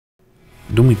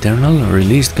Doom Eternal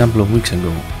released a couple of weeks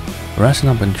ago. Rushing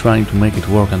up and trying to make it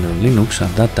work under Linux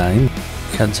at that time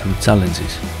had some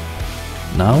challenges.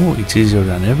 Now it's easier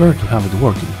than ever to have it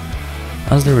working.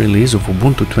 As the release of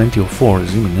Ubuntu 20.04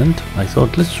 is imminent, I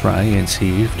thought let's try and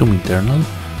see if Doom Eternal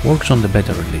works on the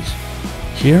beta release.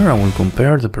 Here I will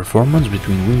compare the performance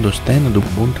between Windows 10 and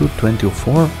Ubuntu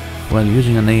 20.04 while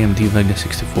using an AMD Vega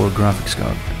 64 graphics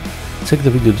card. Check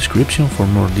the video description for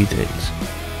more details.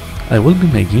 I will be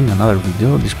making another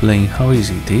video displaying how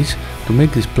easy it is to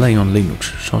make this play on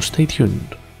Linux, so stay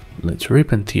tuned. Let's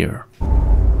rip and tear.